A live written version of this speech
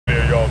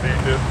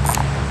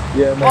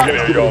Yeah, mate,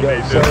 let's give it a go.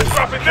 So,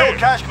 Secure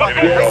cash by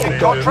completing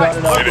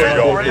contracts, looting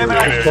or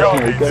eliminating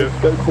targets.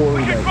 Go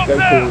Corey, mate. Go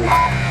Corey.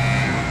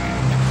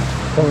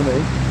 Follow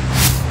me.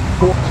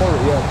 Corey,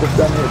 yeah, just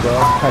down here, bro.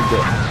 I've tagged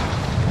it.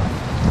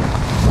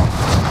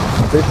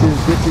 This is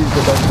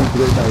the best thing to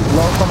do, mate.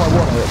 Last time I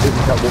won it, this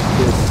is how what to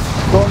do.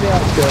 Go on the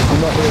outskirts, do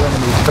not hear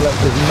enemies, collect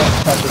as much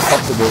cash as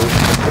possible,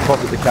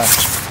 deposit the cash.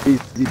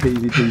 Easy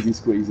peasy, peasy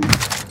squeezy.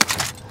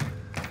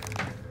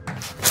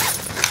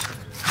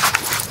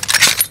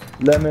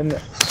 Lemon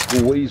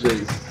squeezy.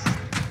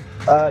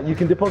 You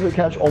can deposit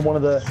cash on one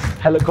of the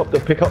helicopter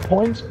pickup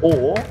points,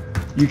 or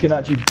you can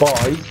actually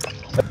buy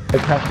a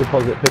cash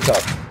deposit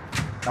pickup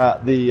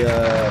at the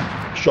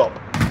shop.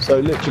 So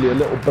literally a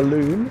little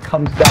balloon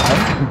comes down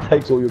and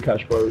takes all your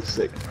cash, bro. It's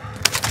sick.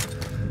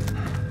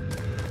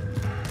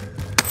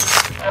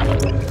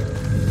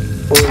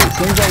 Well, it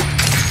seems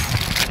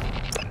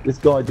like this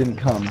guy didn't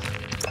come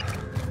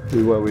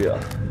to where we are.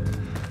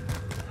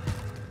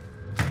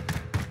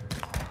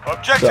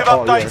 Objective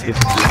updated.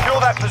 Secure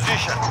that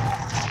position.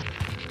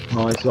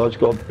 Nice, so I just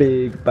got a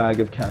big bag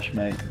of cash,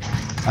 mate.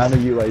 And a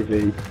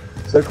UAV.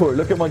 So Corey,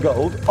 look at my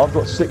gold. I've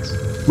got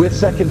 6. We're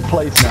second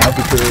place now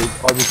because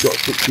I just got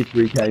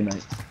 63k,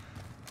 mate.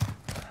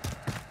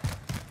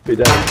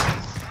 Good day.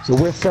 So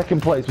we're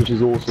second place, which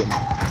is awesome.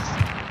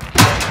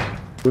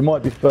 We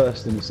might be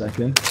first in a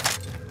second.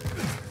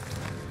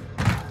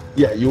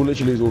 Yeah, you'll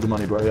literally lose all the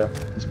money, bro. Yeah,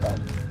 it's bad.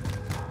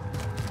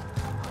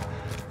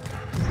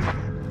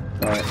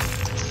 Alright.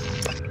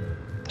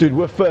 Dude,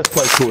 we're first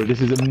place, Corey.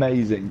 This is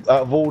amazing.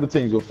 Out of all the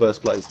teams, we're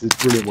first place. This is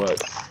brilliant work.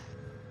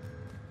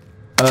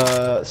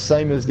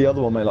 Same as the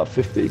other one, mate, like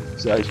 50.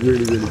 So it's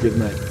really, really good,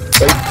 mate.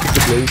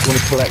 Basically, we want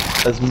to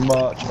collect as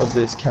much of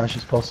this cash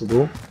as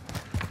possible.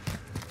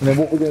 And then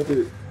what we're going to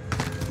do,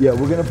 yeah,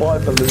 we're going to buy a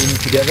balloon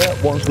together.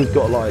 Once we've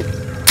got like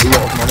a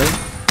lot of money,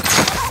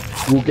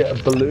 we'll get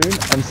a balloon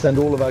and send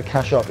all of our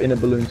cash up in a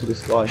balloon to the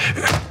sky.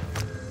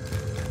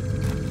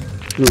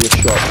 Through the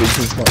shop,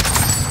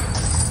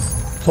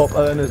 top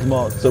earners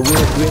marked. So we're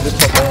the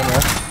top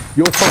earner.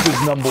 Your top is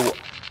number 1.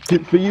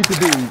 For you to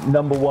be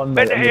number 1,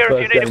 mate, on your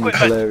first game is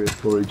hilarious,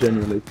 Corey,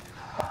 genuinely.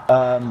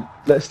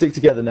 Let's stick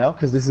together now,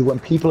 because this is when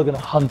people are going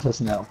to hunt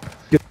us now.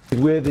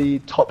 We're the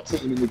top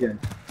team in the game.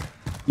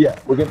 Yeah,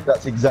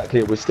 that's exactly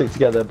it. We'll stick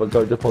together, but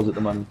go deposit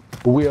the money.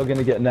 But we are going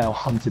to get now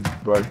hunted,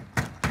 bro.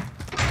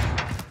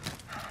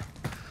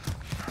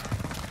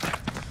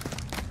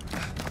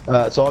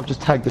 So I've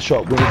just tagged the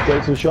shop. We're going to go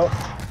to the shop,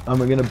 and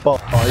we're going to buy.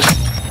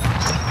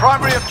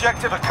 Primary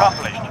objective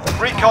accomplished.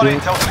 Recon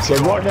intel secured.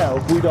 So right now,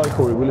 if we die,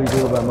 Corey, we lose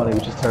all of our money,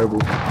 which is terrible.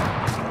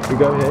 We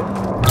go here.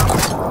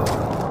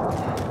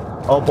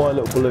 I'll buy a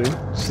little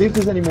balloon. See if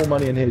there's any more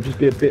money in here. Just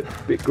be a bit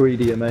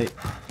greedier, mate.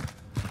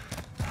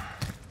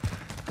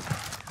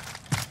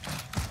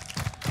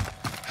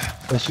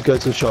 Let's just go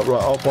to the shop.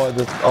 Right, I'll buy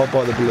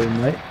the balloon,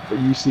 mate. But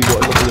you see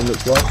what the balloon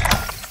looks like.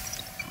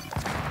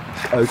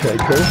 Okay,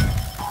 cool.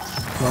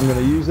 So I'm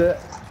gonna use it.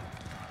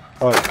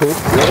 All right, cool.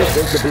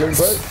 There's the balloon,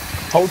 bro.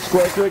 Hold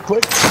square to it,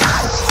 quick.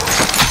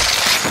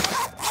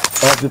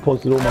 I've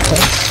deposited all my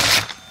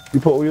cash. You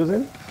put all yours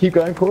in? Keep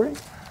going, Corey.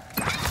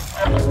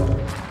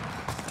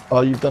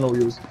 Oh, you've done all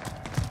yours.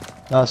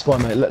 No, that's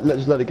fine, mate. Let's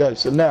just let it go.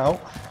 So now,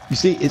 you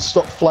see, it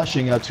stopped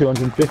flashing our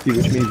 250,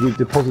 which means we've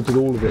deposited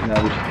all of it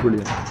now, which is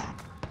brilliant.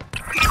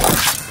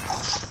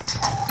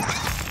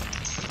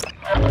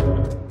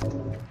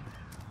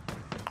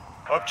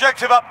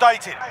 Objective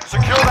updated.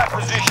 Secure that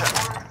position.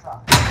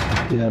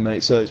 Yeah,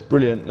 mate, so it's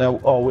brilliant. Now,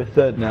 oh, we're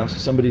third now, so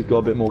somebody's got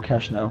a bit more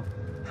cash now.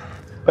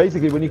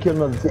 Basically, when you kill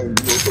another team,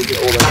 you also get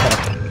all their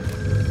cash.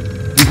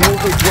 You can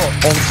also drop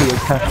onto a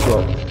cash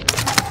drop.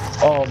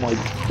 Oh my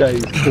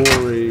days,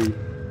 Corey.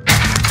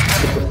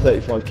 Just got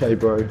 35k,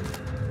 bro.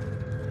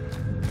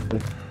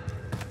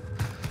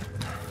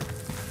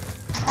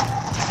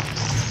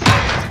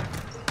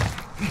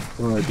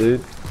 Alright,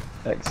 dude.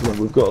 Excellent,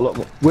 we've got a lot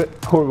more.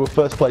 Corey, we're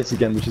first place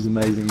again, which is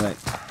amazing, mate.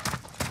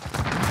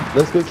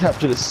 Let's go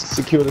capture this,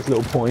 secure this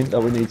little point that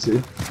we need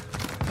to.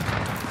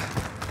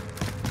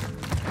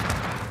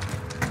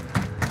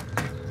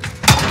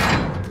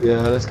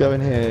 Yeah, let's go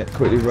in here,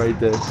 quickly raid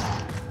this.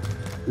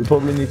 We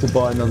probably need to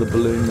buy another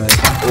balloon, mate.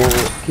 Or,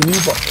 can you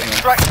buy...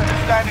 Extraction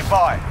is standing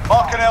by.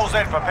 Mark an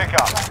LZ for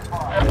pickup.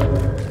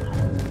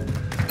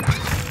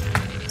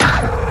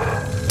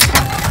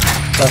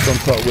 That's on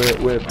top,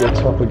 we're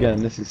top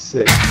again, this is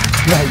sick.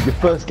 Mate, your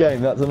first game,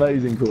 that's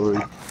amazing, Corey.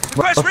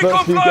 My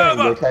first few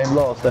games, I came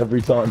last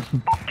every time.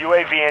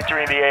 UAV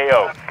entering the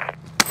AO.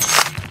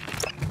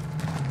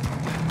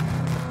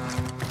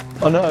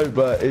 I know,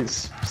 but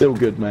it's still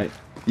good, mate.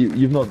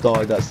 You've not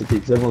died, that's the key,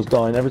 because everyone's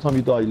dying. Every time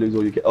you die, you lose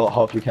all your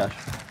half your cash.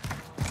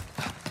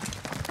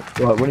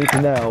 Right, we need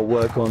to now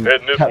work on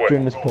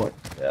capturing this point.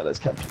 Yeah, let's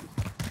capture it.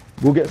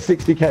 We'll get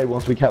 60k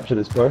once we capture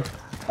this, bro.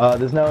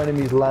 There's now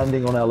enemies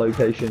landing on our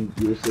location,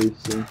 you'll see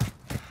soon.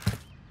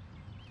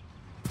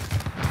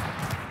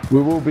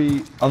 We will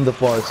be under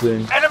fire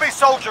soon. Enemy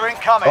soldier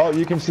incoming! Oh,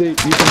 you can see, you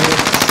can hear.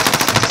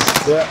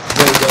 Yeah,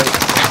 there you go.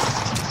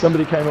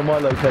 Somebody came on my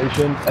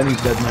location, and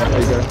he's dead now,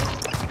 there you go.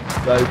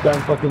 So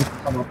don't fucking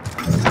come on.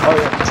 Oh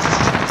yeah.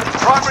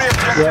 Primary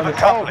objective Oh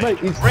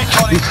accomplished. mate,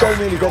 Recon he's so is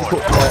nearly gone for.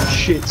 Oh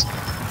shit.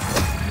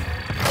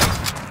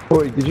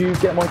 Corey, did you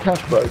get my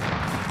cash, bro?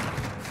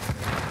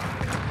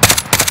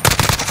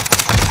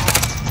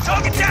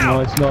 Target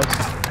down. Nice, nice.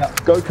 Now,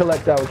 go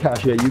collect our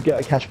cash. Yeah, you get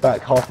a cash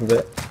back, half of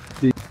it.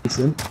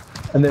 Decent.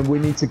 And then we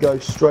need to go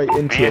straight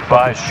into Be a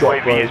fucking advised, shop,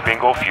 UAV bro. is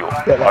bingo fuel.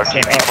 Get that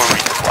RTB sent for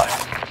resupply.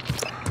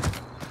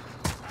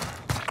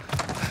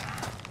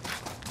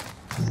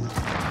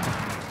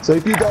 So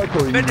if you die,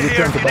 Corey, you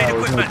return to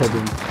barrels, no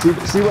problem.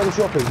 See where the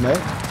shop is,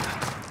 mate?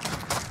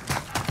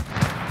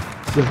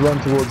 Just run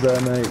towards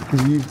there, mate,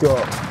 because you've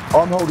got...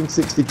 I'm holding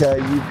 60k,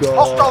 you've got...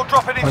 Hostile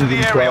dropping into the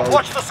area. 112.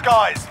 Watch the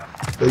skies.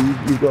 So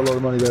you've got a lot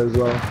of money there as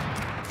well.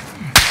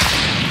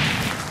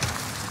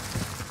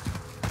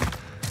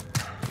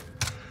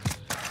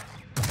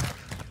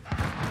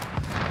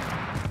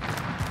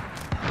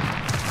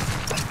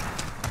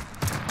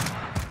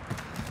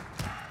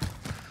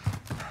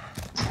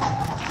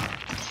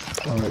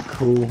 Alright,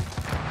 cool.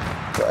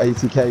 Got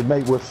 80k.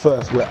 Mate, we're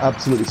first. We're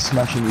absolutely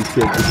smashing these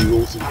kids. This is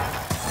awesome.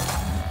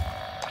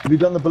 Have you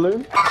done the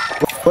balloon?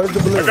 Where's the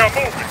balloon?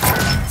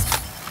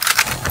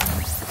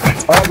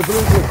 Oh, the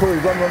balloon's here, Corey.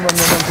 Run to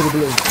the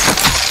balloon.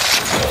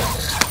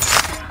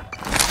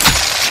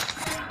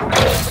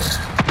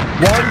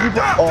 Why did you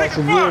do... Oh, it's a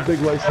real big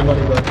waste of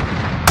money, though.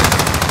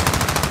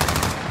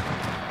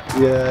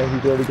 Yeah,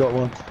 he's already got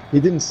one. He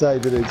didn't say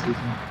that it's...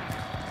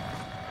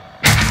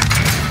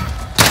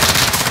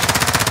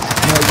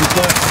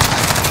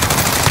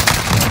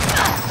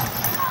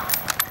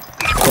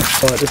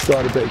 Alright, this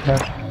guy had a bit of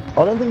cash.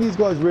 I don't think these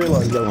guys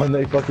realise though when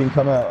they fucking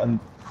come out and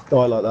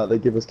die like that, they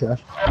give us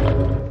cash.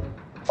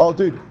 Oh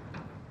dude,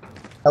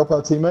 help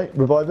our teammate,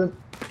 revive him.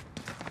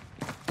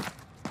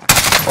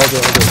 I'll do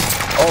it.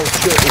 Oh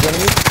shit, there's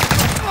enemies?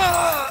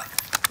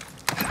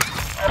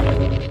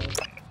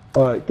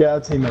 Alright, get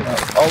our teammate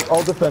out.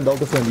 I'll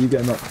defend, you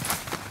get him up.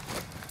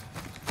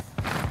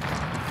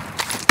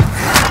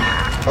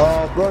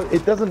 Oh bro,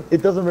 it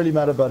doesn't really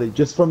matter, buddy,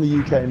 just from the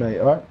UK, mate,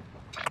 alright?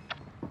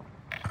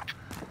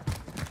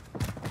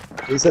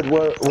 He said,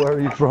 where are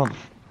you from?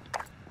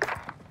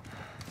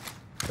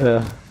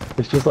 Yeah,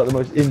 it's just like the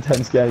most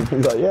intense game.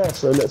 He's like, yeah,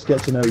 so let's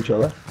get to know each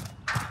other.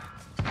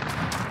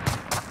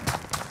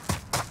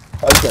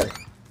 Okay.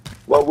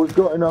 Well, we've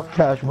got enough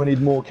cash, we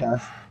need more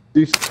cash.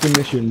 Do some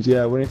missions,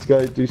 yeah, we need to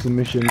go do some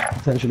missions,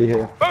 potentially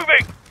here.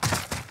 Moving!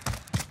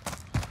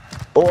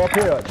 Or up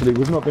here, actually,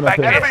 we've not been up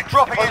here. Enemy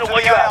dropping into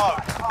the AO.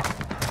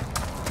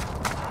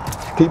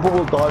 People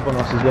will dive on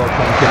us as well,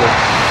 trying to kill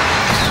us.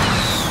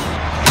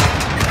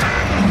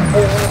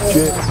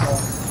 Shit.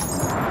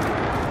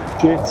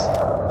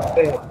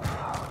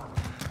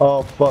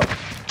 Oh fuck.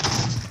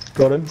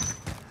 Got him.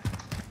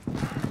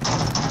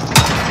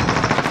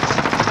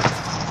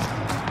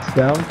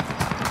 Down.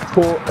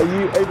 Paul, are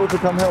you able to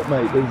come help,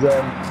 mate? There's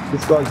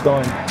this guy's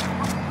dying.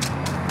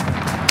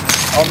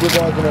 I'm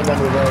reviving him,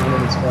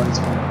 it's fine.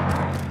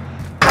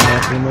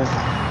 Nice one, mate.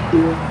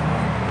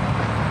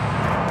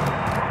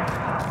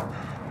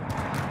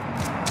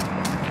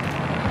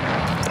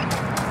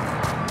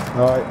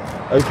 Alright.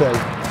 Okay,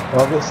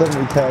 well, I've got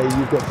 70k,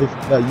 you've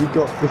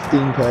got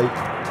 15k.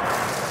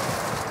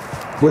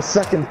 We're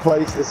second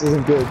place, this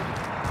isn't good.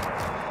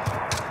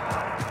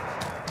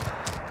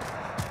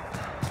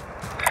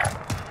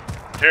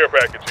 Care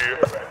package here.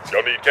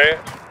 Y'all need cash?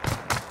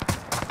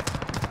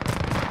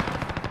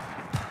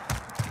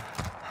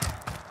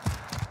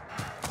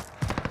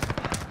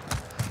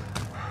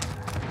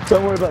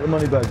 Don't worry about the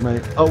money bag,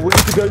 mate. Oh, we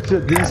need to go to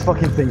these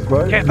fucking things,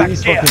 bro. Get back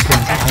These here. fucking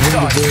things.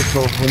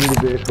 I need a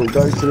vehicle.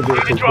 Go to the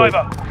vehicle.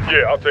 Driver.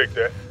 Yeah, I'll take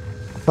that.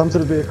 Come to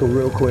the vehicle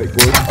real quick,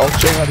 boys. I'll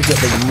show you how to get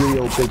the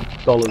real big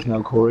dollars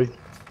now, Corey.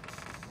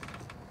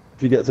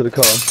 If you get to the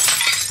car.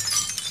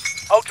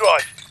 I'll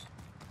drive.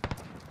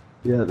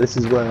 Yeah, this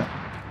is where.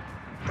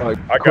 Alright,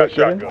 I got quick,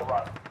 get in.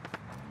 shotgun.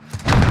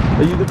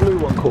 Are you the blue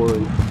one,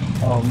 Corey?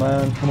 Oh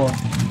man, come on.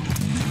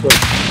 Quick.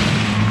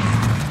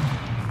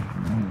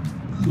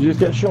 You just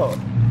get shot.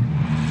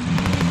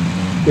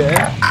 Get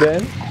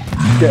in,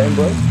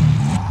 bro.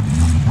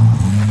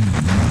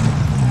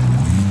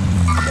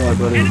 Alright,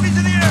 buddy. Enemies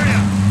in the area.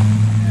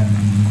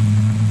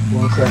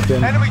 1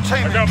 second. Enemy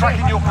team is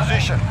tracking your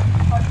position.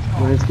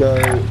 We need to go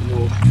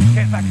north.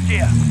 Get back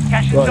gear.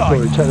 Cash Right, inside.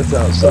 Corey, check this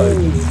out. So,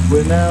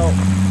 we're now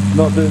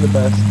not doing the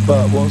best,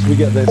 but once we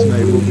get this,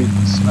 mate, we'll be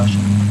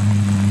smashing.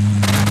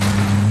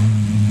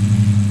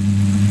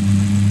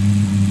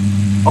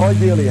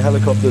 Ideally, a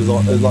helicopter is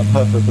like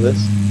perfect for this.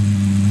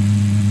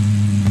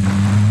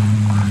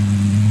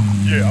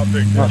 Yeah, I'll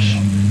take that. Hush.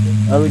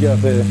 How do we get up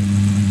here?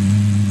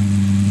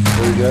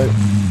 There we go.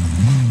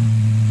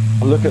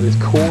 Oh, look at this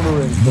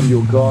cornering from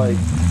your guy.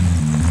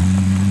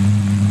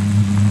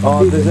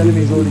 Oh, there's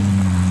enemies already.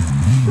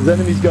 There's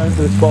enemies going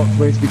for this box.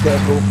 We need to be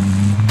careful.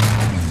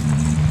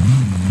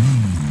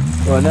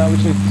 Right, now we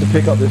just need to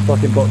pick up this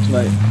fucking box,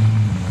 mate.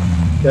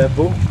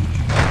 Careful.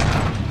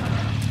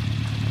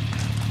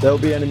 There'll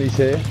be enemies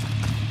here.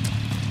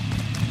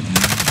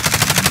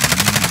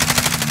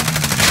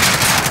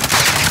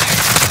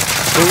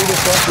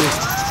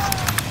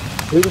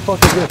 Who the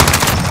fuck is this?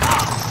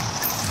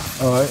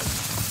 Alright.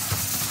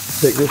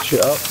 Pick this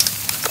shit up.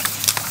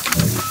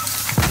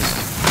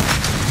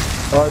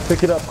 Alright,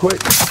 pick it up quick.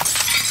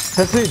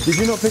 Hasid, did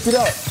you not pick it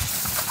up?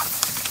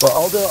 Well,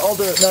 I'll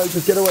do it. No,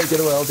 just get away,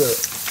 I'll do it.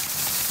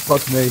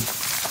 Fuck me.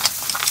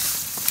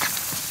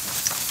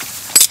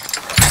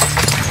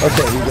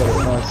 Okay, we got it,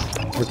 nice.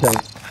 Okay.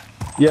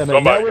 Yeah,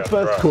 mate, now we're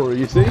first, Corey,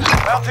 you see?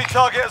 Bounty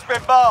target has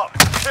been marked.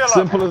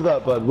 Simple as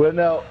that, bud. We're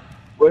now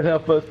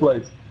first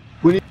place.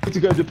 We need to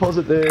go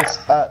deposit this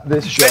at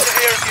this shop. Visit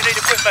here if you need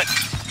equipment.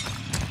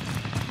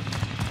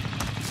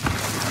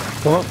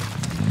 Come on.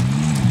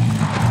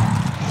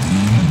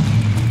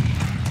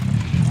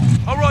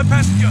 Alright,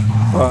 passenger.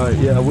 Alright,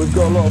 yeah, we've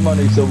got a lot of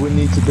money, so we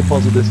need to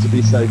deposit this to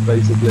be safe,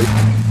 basically.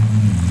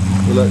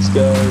 So let's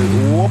go.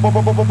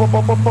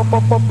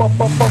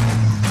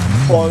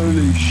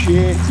 Holy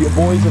shit, your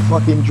boy's a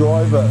fucking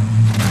driver.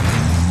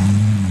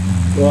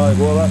 Right,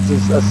 well that's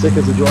as sick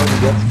as a driver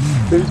gets.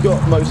 Who's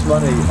got most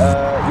money?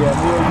 Yeah,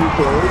 me or you,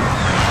 Corey?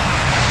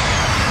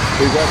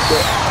 Who's got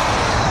it?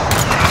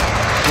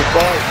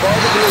 Buy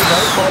the balloon,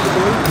 mate, buy the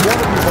balloon. One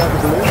of you buy the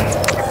balloon.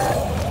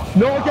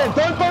 No, again,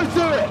 don't both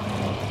do it!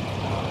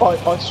 I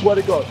swear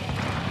to God.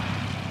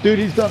 Dude,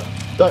 he's done...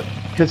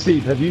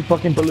 Kasib, have you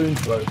fucking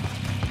ballooned, bro?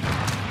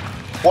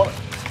 What?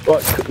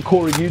 Right,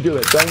 Corey, you do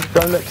it.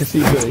 Don't let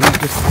Kasib do it. He's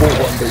just caught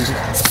one, baby.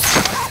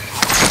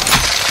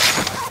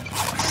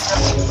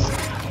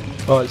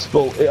 Alright, it's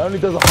full. It only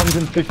does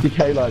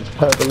 150k lives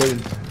per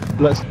balloon.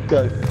 Let's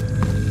go.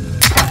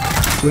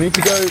 We need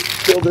to go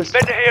fill this.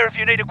 Vendor here if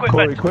you need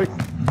equipment. Corey, quick.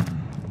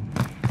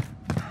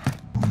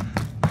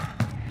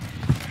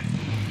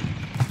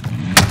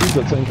 He's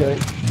got 10k.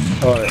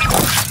 Alright.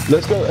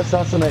 Let's go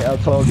assassinate our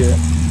target.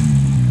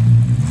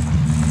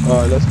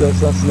 Alright, let's go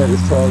assassinate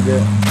this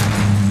target.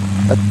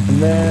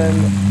 And then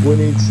we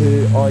need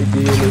to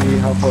ideally...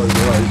 How far is it?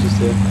 Right, he's just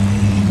here.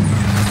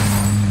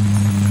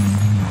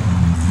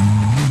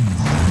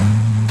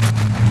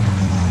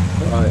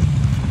 Alright.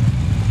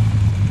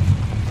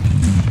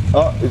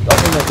 Oh, I think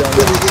they're down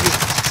there.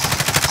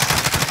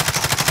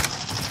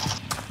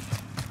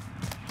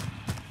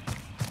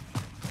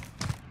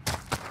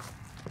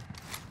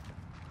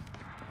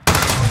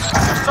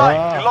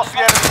 You lost the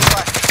enemy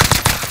track.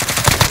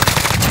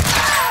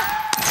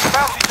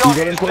 Bounty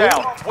target is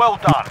down. Well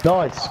done.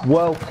 Nice,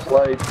 well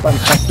played,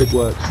 fantastic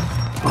work.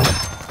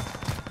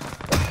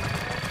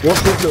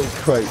 What's this little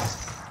crate?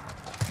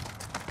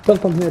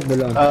 Come here,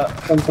 balloon.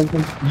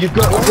 Come. You've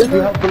got one?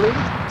 You have balloon?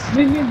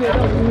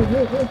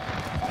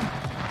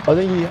 I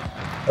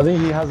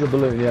think he has a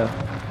balloon, yeah.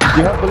 Do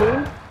you have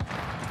balloon?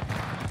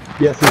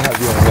 Yes, he has,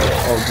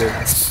 yeah. Oh, good.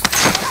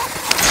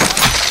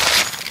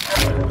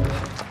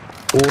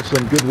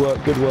 Awesome, good work.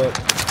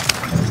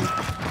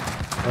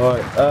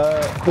 Alright,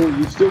 cool,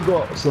 you've still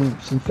got some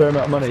fair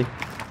amount of money.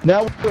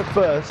 Now we're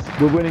first,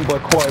 we're winning by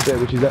quite a bit,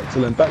 which is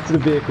excellent. Back to the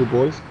vehicle,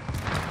 boys.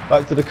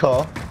 Back to the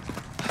car.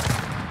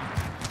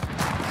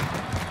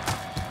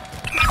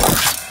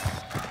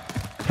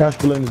 Cash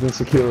balloon has been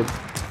secured.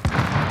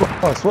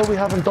 Oh, I swear we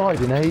haven't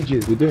died in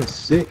ages. We're doing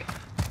sick.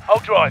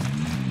 Hold drive.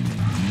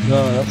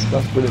 No,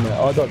 that's brilliant, mate.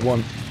 I died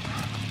once.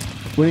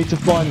 We need to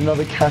find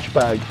another cash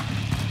bag.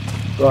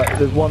 Right,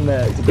 there's one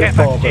there. It's a bit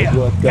far, but it's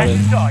worth going.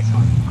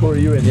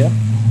 Corey, you in, yeah?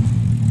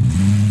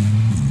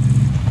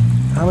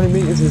 How many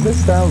meters is this?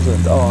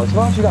 1,000? Oh, it's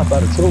not actually that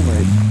bad at all,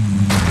 mate.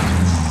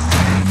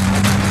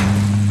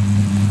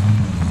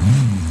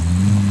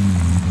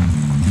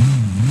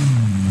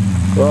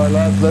 Right,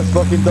 lads, let's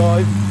fucking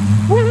dive.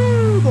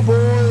 Woohoo, the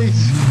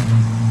boys!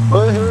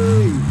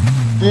 Woohoo!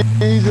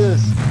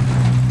 Jesus!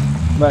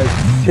 Mate,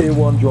 tier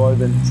 1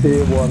 driving,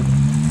 tier 1.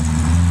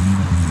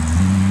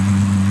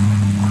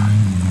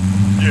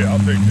 Yeah, I'll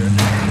take that.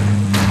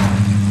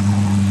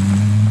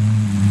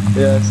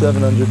 Yeah,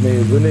 700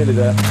 meters, we're nearly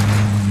there.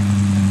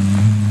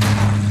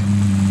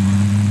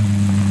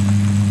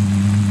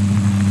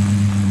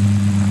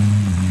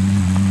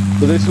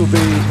 So this will be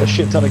a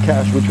shit ton of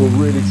cash, which will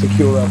really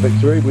secure our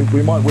victory.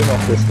 We might win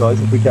off this, guys,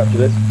 if we capture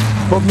this.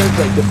 Problem is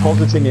that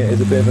depositing it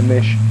is a bit of a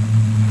mish.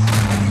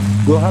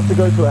 We'll have to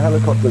go to a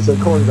helicopter. So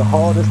Corey, the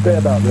hardest bit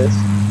about this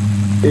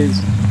is,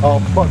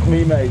 oh fuck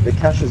me, mate, the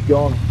cash is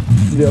gone.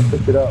 Yeah, I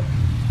picked it up.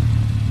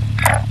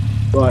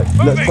 Right,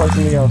 let's try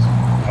something else.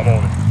 I'm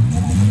on it.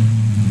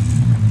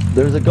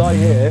 There's a guy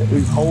here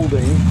who's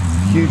holding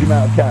a huge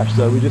amount of cash,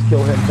 so we just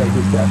kill him, take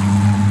his cash.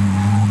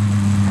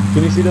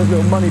 Can you see those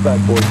little money bag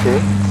boys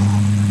here?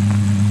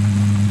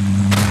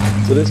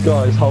 So this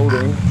guy is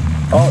holding...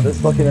 Oh, there's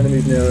fucking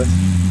enemies near us.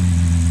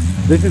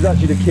 This is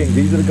actually the king.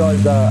 These are the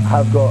guys that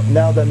have got...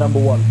 Now they're number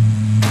 1.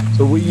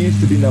 So we used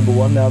to be number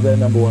 1, now they're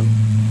number 1.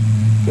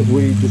 Because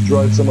we just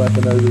drove somewhere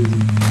for no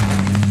reason.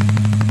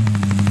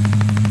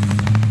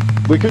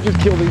 We could just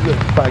kill these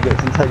little faggots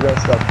and take their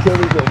stuff. Kill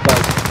these little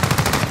faggots.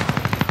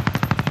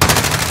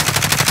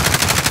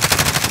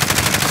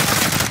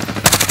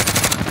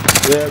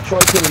 Yeah, try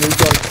killing these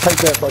guys. Take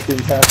their fucking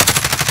cash.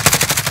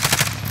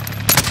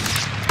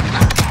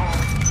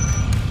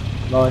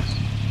 Nice.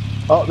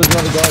 Oh, there's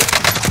another guy.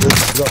 This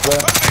is up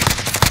there.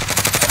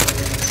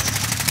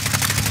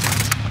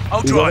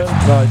 I'll You got drive. him?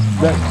 Nice.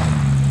 Next.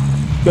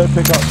 Go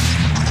pick up.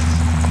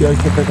 Go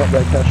pick up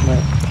that cash,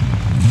 mate.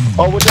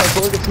 Oh, watch out,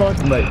 Corey, get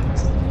sniped, mate.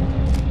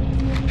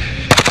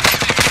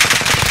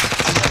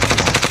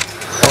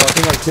 Oh, I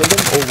think I killed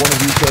him, or one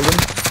of you killed him.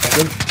 I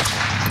think.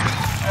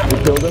 We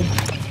killed him.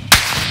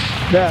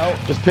 Now,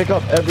 just pick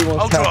up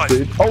everyone's I'll cash, drive.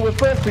 dude. Oh, we're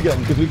first again,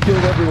 because we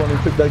killed everyone who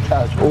took their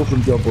cash.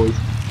 Awesome job, boys.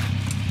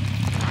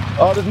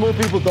 Oh, there's more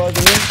people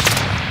diving in.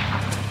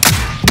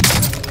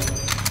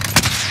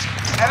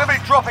 Enemy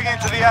dropping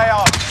into the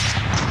AR.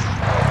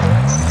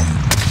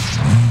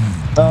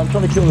 I'm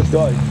trying to kill this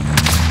guy.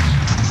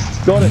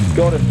 Got him,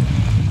 got him.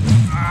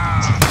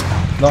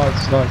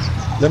 Nice, nice.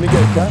 Let me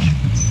get cash.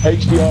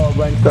 HDR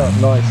ranked up,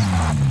 nice.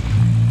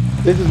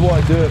 This is why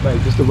I do it,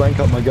 mate, just to rank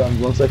up my guns.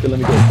 1 second, let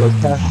me get this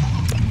guy's cash.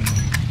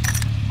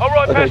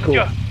 Alright, Okay,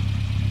 passenger.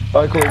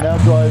 cool. Alright, Corey, now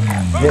drive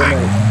here,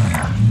 mate.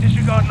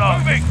 Disregard now.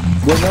 Moving.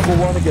 We're number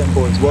 1 again,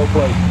 boys. Well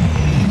played.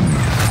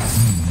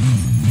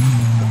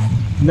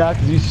 Nah,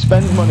 because you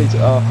spend money to...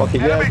 Oh, fuck it.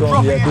 Yeah, Enemy go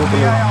on. Yeah, dropping do a into the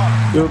balloon.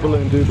 AR. Do a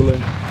balloon, do a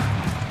balloon.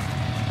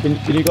 Can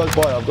you guys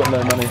buy it? I've got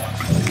no money.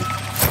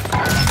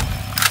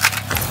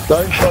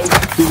 Don't close,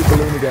 do the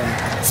balloon again.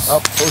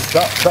 Up, oh,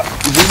 that,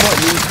 we might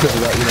lose to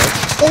that, you know.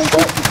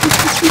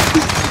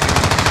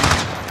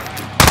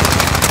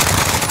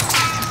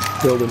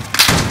 Killed him.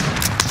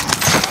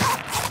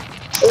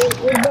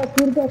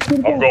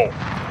 I'm going.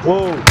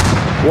 Whoa,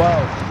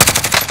 wow.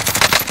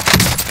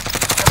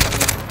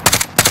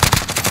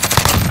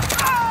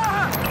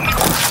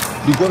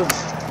 You got him,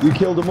 you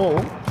killed them all?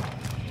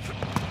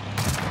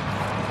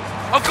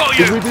 I've got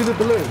Did you. we do the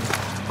balloon?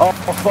 Oh,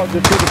 fuck, the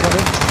trigger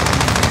coming.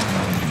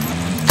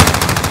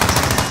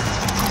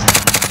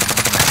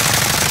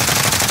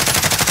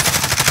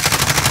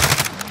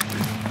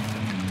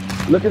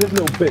 Look at this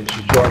little bitch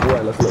just drive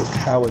away, like a little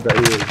coward that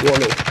he is. What a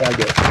little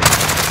faggot.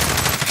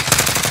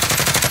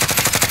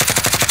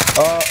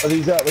 Are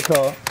these out of the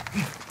car?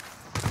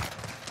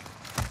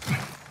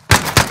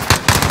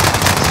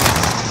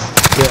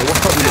 Yeah,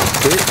 what's up, you little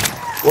bitch?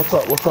 What's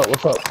up, what's up,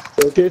 what's up?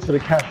 Cheers for the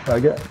cash,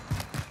 faggot.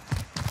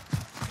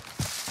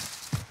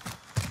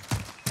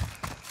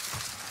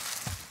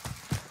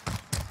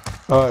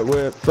 Alright,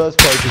 we're first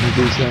place in the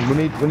decent.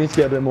 We need to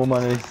get a bit more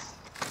money.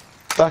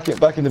 Back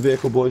in the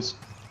vehicle, boys.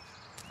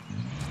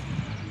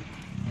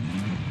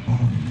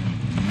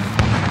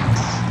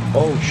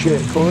 Oh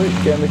shit, Corey,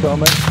 get in the car,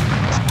 mate.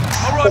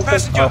 Alright,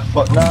 passenger. Oh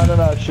fuck,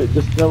 no, shit,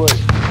 just, no wait.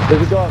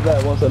 There's a guy up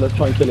there, one sec, let's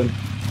try and kill him.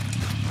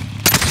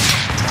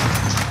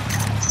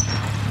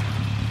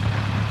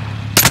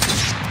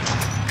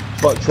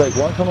 Fuck's sake,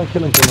 why can't I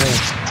kill him from here?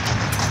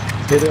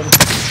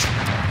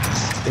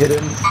 Hit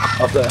him,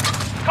 up there.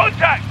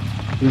 Contact.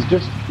 He's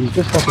just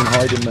fucking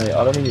hiding, mate.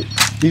 I don't think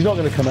he's not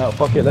gonna come out.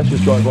 Fuck it, let's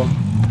just drive on.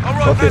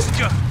 Alright, Fuck it.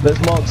 passenger. Let's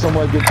mark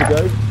somewhere good to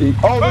go.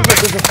 Oh,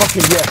 there's a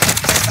fucking, yeah.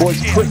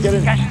 Boys, quick, get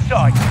in. Cash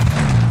inside.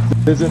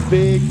 There's a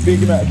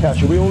big amount of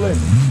cash. Are we all in?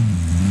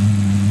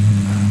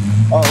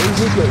 Oh, who's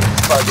this little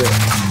faggot?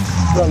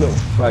 That little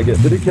faggot.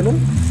 Did he kill him?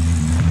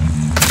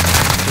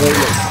 Hey,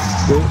 look.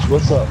 Bitch,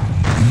 what's up?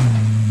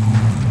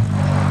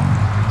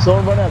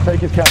 Someone run out, take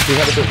his cash. We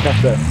had a bit of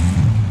cash there.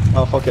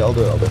 Oh, fuck it, I'll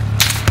do it.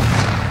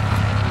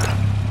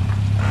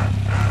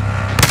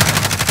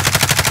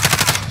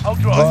 I'll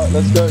drive. Alright,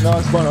 let's go. No,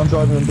 it's fine. I'm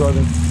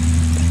driving.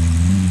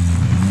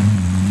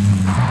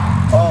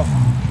 Oh.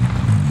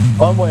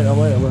 I'm waiting.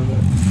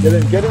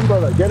 Get in,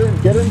 brother. Get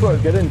in, bro.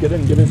 Get in.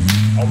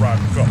 All right,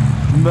 go.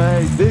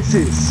 Mate, this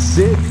is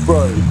sick,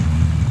 bro.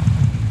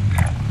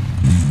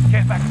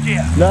 Get back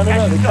here. No, the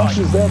inside. cash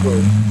is there,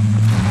 bro.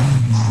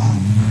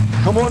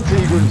 Come on,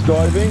 Tigran's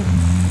driving.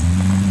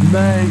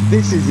 Mate,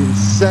 this is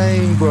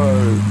insane, bro.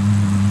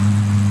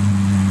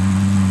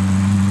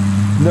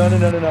 No,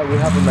 we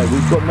haven't, mate.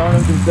 We've got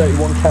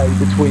 931k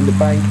between the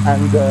bank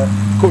and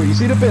Corey. You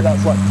see the bit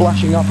that's like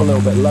flashing up a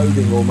little bit,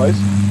 loading almost?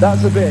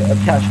 That's a bit of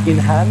cash in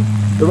hand.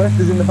 The rest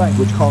is in the bank,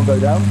 which can't go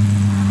down.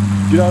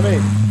 Do you know what I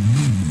mean?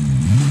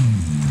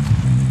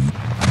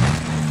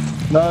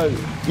 No.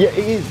 Yeah,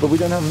 it is, but we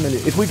don't have a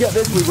million. If we get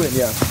this, we win,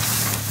 yeah.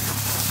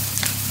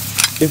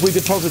 If we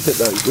deposit it,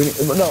 though.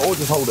 No, or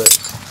just hold it.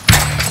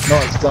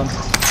 Nice, done.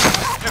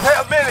 You've hit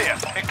 1 million.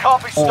 It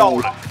can't be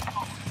stolen.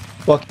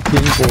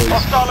 Fucking boys.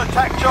 Hostile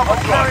attack chopper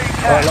carrying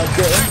cash. Alright,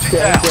 get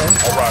in.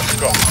 All right,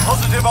 go.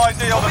 Positive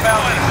ID on the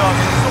bounty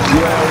target.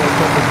 Yeah,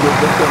 chopper's good.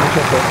 Let's go on the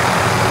chopper.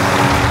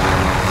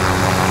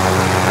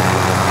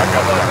 I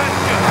got that.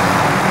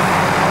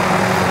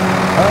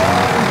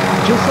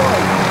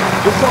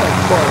 Just like,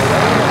 fire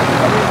away.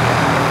 I mean,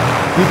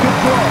 you could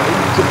try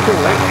to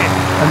pull,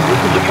 and you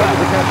could deposit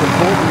the cash and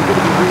pull, but you've got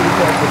to be really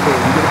careful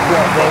pull. You've got to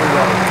fly very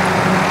well.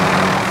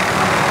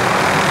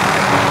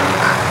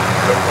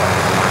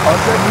 I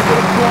said you've got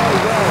to fly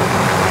well.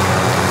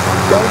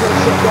 Don't get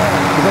shut down,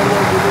 because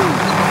otherwise you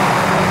lose.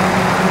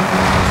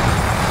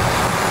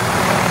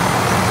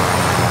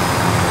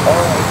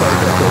 Alright,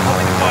 okay.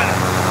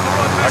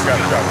 I got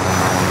shot.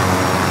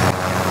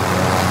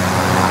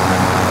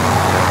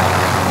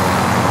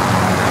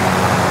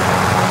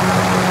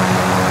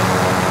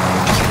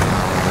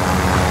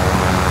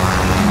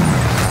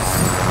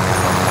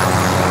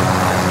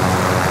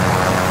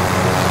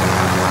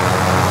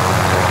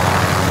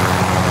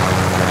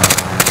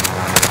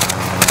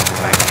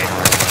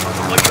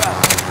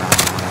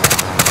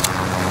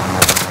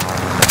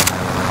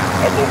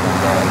 I'll go for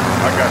bomb.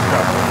 I got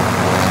shot.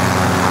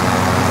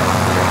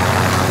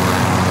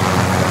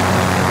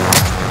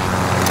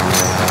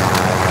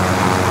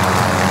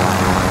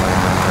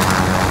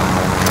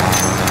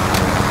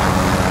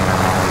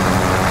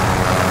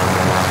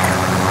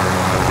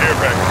 Here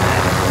back.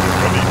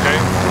 What do you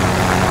think?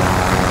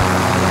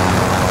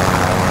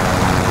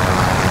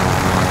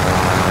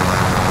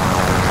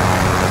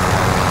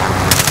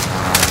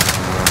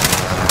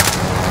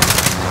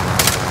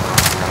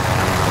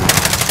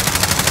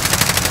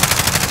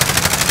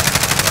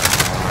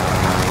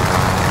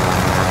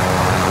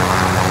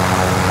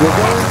 We're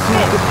going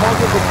to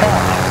deposit the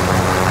cash.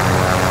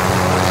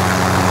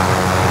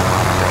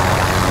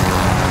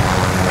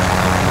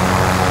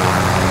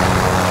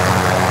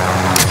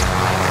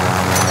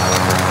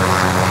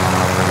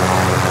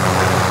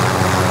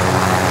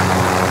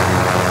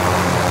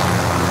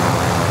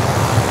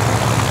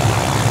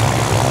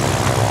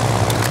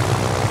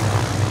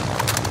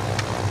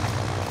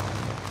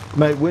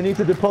 Mate, we need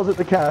to deposit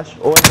the cash,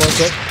 or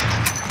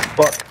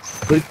but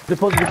we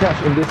deposit the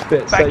cash in this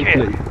bit Back safely.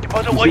 here.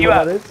 Deposit what see you what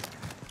have. that is?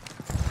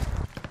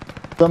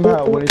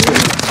 Somehow, when it's no,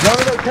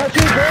 cash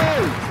is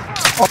there!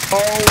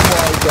 Oh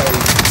my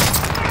days.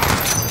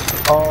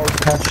 Oh,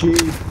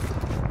 cashew.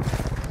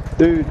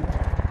 Dude.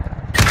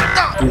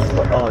 He's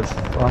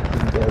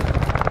fucking dead.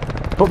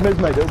 Problem is,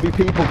 mate, there'll be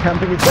people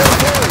camping his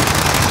territory.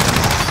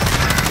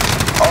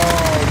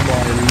 Oh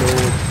my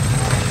lord.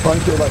 Try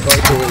and kill that guy,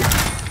 Corey.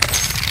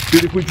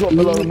 Dude, if we drop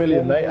below 1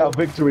 million, mate, our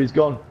victory's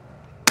gone.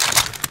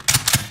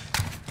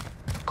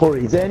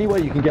 Corey, is there any way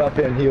you can get up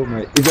here and heal,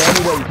 mate? Is there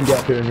any way you can get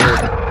up here and heal?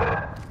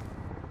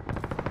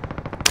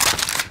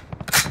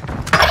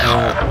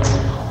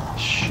 Oh,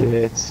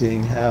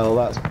 shitting hell,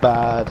 that's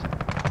bad.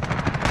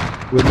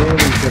 We're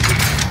nearly...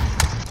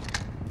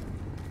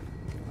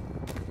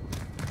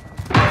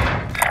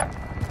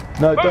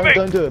 No,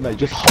 don't do it, mate.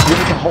 Just you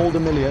need to hold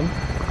 1 million.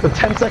 For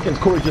 10 seconds,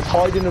 Corey, just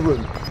hide in a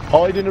room.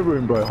 Hide in a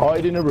room, bro.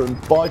 Hide in a room.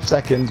 5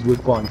 seconds, we're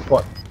fine.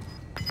 What?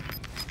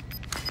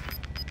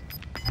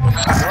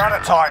 You're out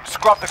of time.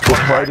 Scrub the Just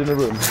hide contract. in a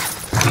room.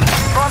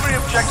 Primary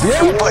objective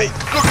complete.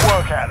 Good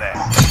work out there.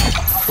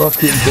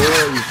 Fucking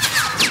boys.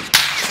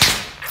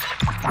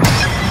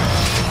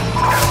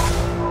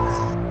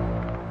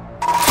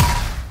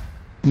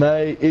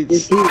 Mate,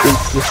 it's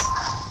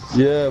just...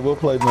 Yeah, well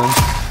played, man.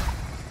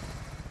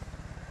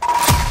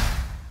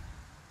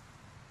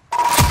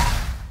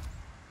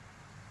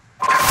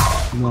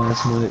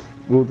 Nice, mate.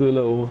 We'll do a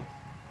little...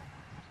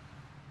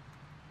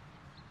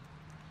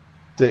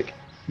 Sick.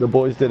 The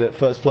boys did it.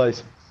 First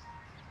place.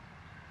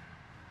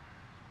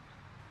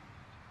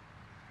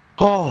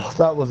 Oh,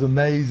 that was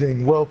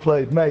amazing. Well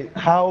played, mate.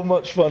 How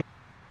much fun